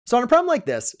So on a problem like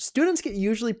this, students get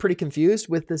usually pretty confused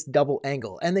with this double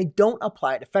angle and they don't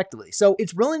apply it effectively. So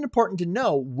it's really important to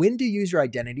know when to use your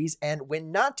identities and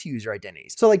when not to use your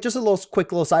identities. So like just a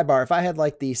quick little sidebar, if I had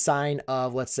like the sine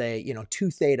of, let's say,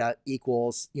 2 theta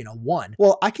equals, 1,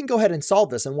 well, I can go ahead and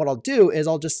solve this. And what I'll do is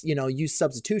I'll just, use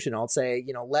substitution. I'll say,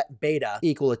 let beta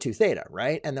equal a 2 theta,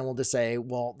 right? And then we'll just say,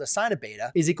 well, the sine of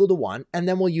beta is equal to 1. And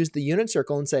then we'll use the unit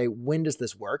circle and say, when does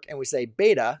this work? And we say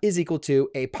beta is equal to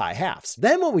a pi halves.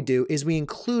 Then what we do is we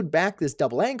include back this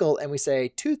double angle and we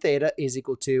say 2 theta is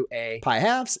equal to a pi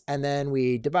halves. And then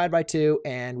we divide by 2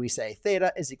 and we say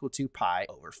theta is equal to pi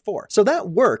over 4. So that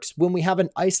works when we have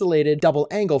an isolated double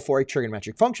angle for a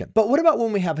trigonometric function. But what about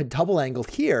when we have a double angle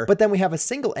here, but then we have a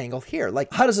single angle here?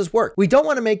 Like, how does this work? We don't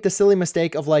want to make the silly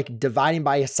mistake of like dividing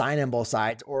by a sine on both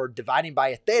sides or dividing by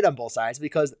a theta on both sides,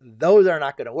 because those are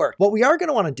not going to work. What we are going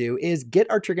to want to do is get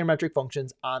our trigonometric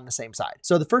functions on the same side.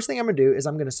 So the first thing I'm going to do is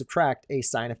I'm going to subtract a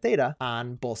sine of theta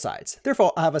on both sides.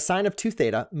 Therefore, I have a sine of 2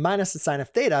 theta minus the sine of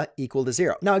theta equal to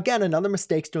 0. Now, again, another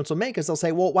mistake students will make is they'll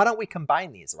say, well, why don't we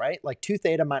combine these, right? Like 2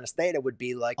 theta minus theta would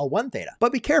be like a 1 theta.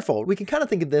 But be careful. We can kind of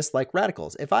think of this like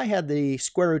radicals. If I had the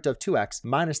square root of 2x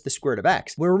minus the square root of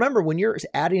x, well, remember when you're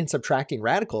adding and subtracting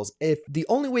radicals, if the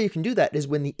only way you can do that is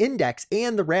when the index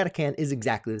and the radicand is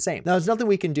exactly the same. Now, there's nothing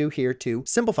we can do here to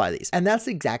simplify these. And that's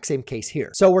the exact same case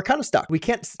here. So we're kind of stuck. We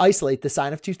can't isolate the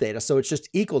sine of 2 theta. So it's just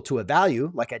equal to a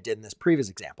value like I did in this previous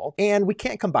example. And we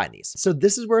can't combine these. So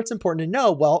this is where it's important to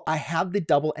know, well, I have the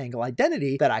double angle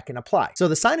identity that I can apply. So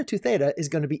the sine of 2 theta is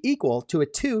going to be equal to a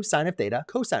 2 sine of theta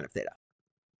cosine of theta.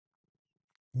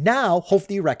 Now,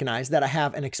 hopefully you recognize that I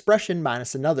have an expression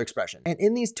minus another expression. And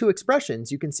in these two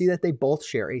expressions, you can see that they both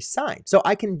share a sign. So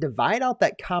I can divide out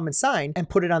that common sign and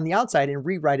put it on the outside and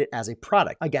rewrite it as a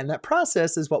product. Again, that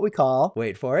process is what we call,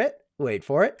 wait for it,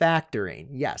 factoring.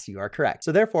 Yes, you are correct.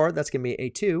 So therefore, that's going to be a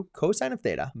 2 cosine of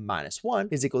theta minus 1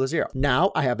 is equal to 0.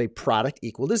 Now I have a product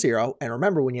equal to 0. And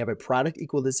remember, when you have a product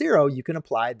equal to 0, you can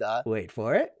apply the, wait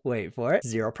for it,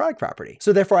 0 product property.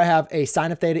 So therefore, I have a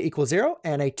sine of theta equals 0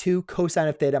 and a 2 cosine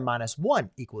of theta minus 1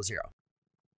 equals 0.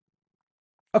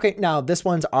 Okay, now this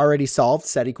one's already solved,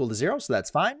 set equal to 0, so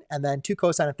that's fine. And then 2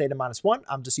 cosine of theta minus 1,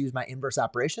 I'm just use my inverse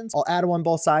operations. I'll add 1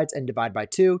 both sides and divide by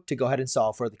 2 to go ahead and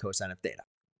solve for the cosine of theta.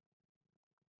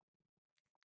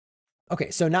 Okay,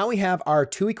 so now we have our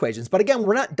two equations, but again,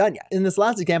 we're not done yet. In this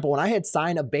last example, when I had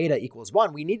sine of beta equals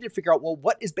 1, we needed to figure out, well,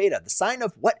 what is beta? The sine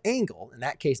of what angle, in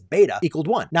that case, beta, equaled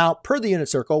 1. Now, per the unit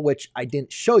circle, which I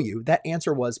didn't show you, that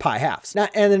answer was pi halves. Now,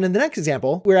 and then in the next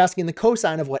example, we're asking the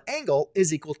cosine of what angle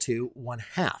is equal to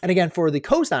 1/2. And again, for the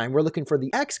cosine, we're looking for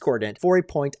the x coordinate for a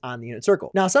point on the unit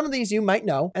circle. Now, some of these you might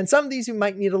know, and some of these you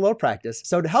might need a little practice.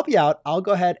 So to help you out, I'll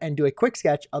go ahead and do a quick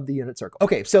sketch of the unit circle.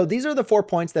 Okay, so these are the 4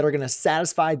 points that are going to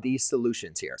satisfy these solutions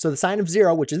here. So the sine of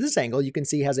 0, which is this angle, you can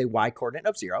see has a y coordinate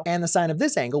of 0. And the sine of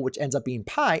this angle, which ends up being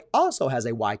pi, also has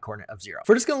a y coordinate of 0.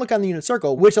 We're just going to look on the unit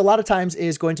circle, which a lot of times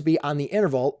is going to be on the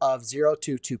interval of 0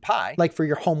 to 2 pi. Like for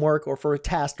your homework or for a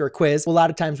test or a quiz, a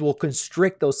lot of times we'll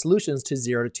constrict those solutions to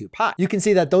 0 to 2 pi. You can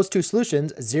see that those two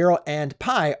solutions, 0 and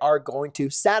pi, are going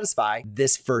to satisfy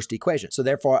this first equation. So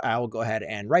therefore, I will go ahead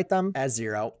and write them as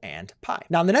 0 and pi.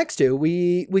 Now, in the next two,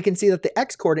 we can see that the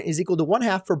x coordinate is equal to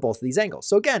 1/2 for both of these angles.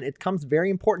 So again, it becomes very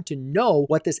important to know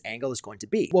what this angle is going to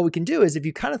be. What we can do is, if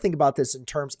you kind of think about this in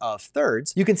terms of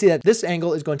thirds, you can see that this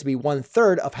angle is going to be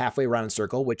 1/3 of halfway around a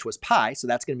circle, which was pi. So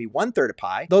that's going to be 1/3 of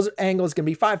pi. Those angles are going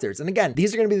to be 5/3. And again,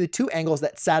 these are going to be the two angles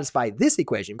that satisfy this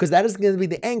equation, because that is going to be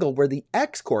the angle where the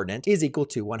x coordinate is equal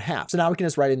to 1/2. So now we can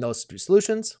just write in those two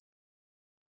solutions.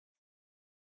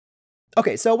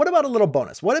 Okay, so what about a little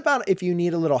bonus? What about if you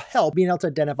need a little help being able to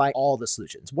identify all the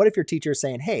solutions? What if your teacher is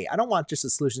saying, hey, I don't want just the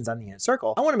solutions on the unit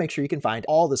circle. I want to make sure you can find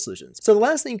all the solutions. So the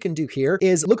last thing you can do here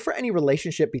is look for any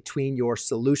relationship between your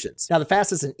solutions. Now, the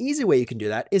fastest and easy way you can do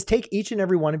that is take each and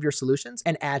every one of your solutions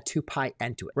and add 2 pi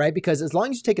n to it, right? Because as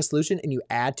long as you take a solution and you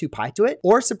add 2 pi to it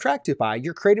or subtract 2 pi,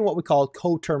 you're creating what we call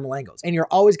coterminal angles. And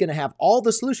you're always going to have all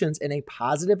the solutions in a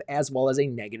positive as well as a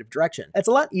negative direction. It's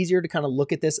a lot easier to kind of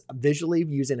look at this visually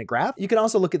using a graph. You can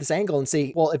also look at this angle and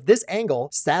see, well, if this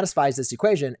angle satisfies this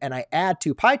equation and I add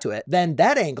 2 pi to it, then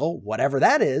that angle, whatever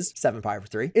that is, 7 pi over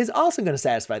 3, is also going to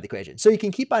satisfy the equation. So you can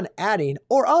keep on adding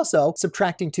or also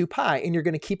subtracting 2 pi, and you're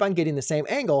going to keep on getting the same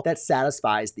angle that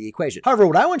satisfies the equation. However,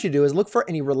 what I want you to do is look for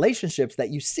any relationships that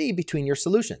you see between your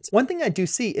solutions. One thing I do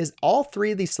see is all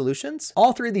three of these solutions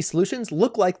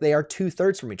look like they are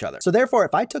 2/3 from each other. So therefore,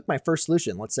 if I took my first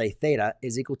solution, let's say theta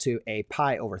is equal to a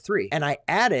pi over 3, and I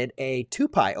added a 2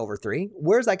 pi over 3, 3,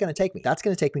 where's that going to take me? That's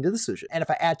going to take me to the solution. And if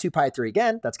I add 2 pi 3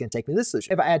 again, that's going to take me to this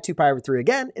solution. If I add 2 pi over 3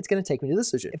 again, it's going to take me to this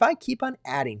solution. If I keep on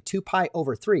adding 2 pi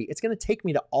over 3, it's going to take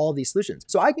me to all these solutions.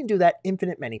 So I can do that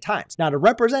infinite many times. Now to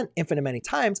represent infinite many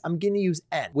times, I'm going to use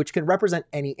n, which can represent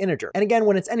any integer. And again,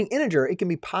 when it's any integer, it can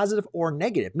be positive or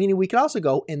negative, meaning we could also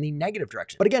go in the negative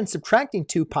direction. But again, subtracting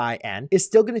 2 pi n is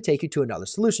still going to take you to another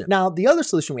solution. Now, the other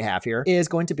solution we have here is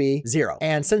going to be 0.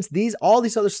 And since all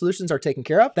these other solutions are taken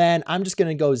care of, then I'm just going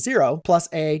to go 0 plus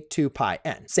a 2 pi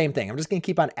n. Same thing. I'm just going to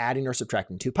keep on adding or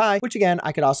subtracting 2 pi, which again,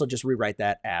 I could also just rewrite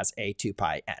that as a 2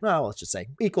 pi n. Well, let's just say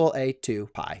equal a 2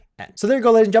 pi n. So there you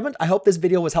go, ladies and gentlemen. I hope this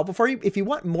video was helpful for you. If you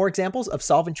want more examples of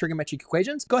solving trigonometric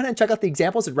equations, go ahead and check out the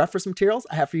examples and reference materials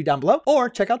I have for you down below, or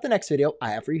check out the next video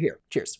I have for you here. Cheers.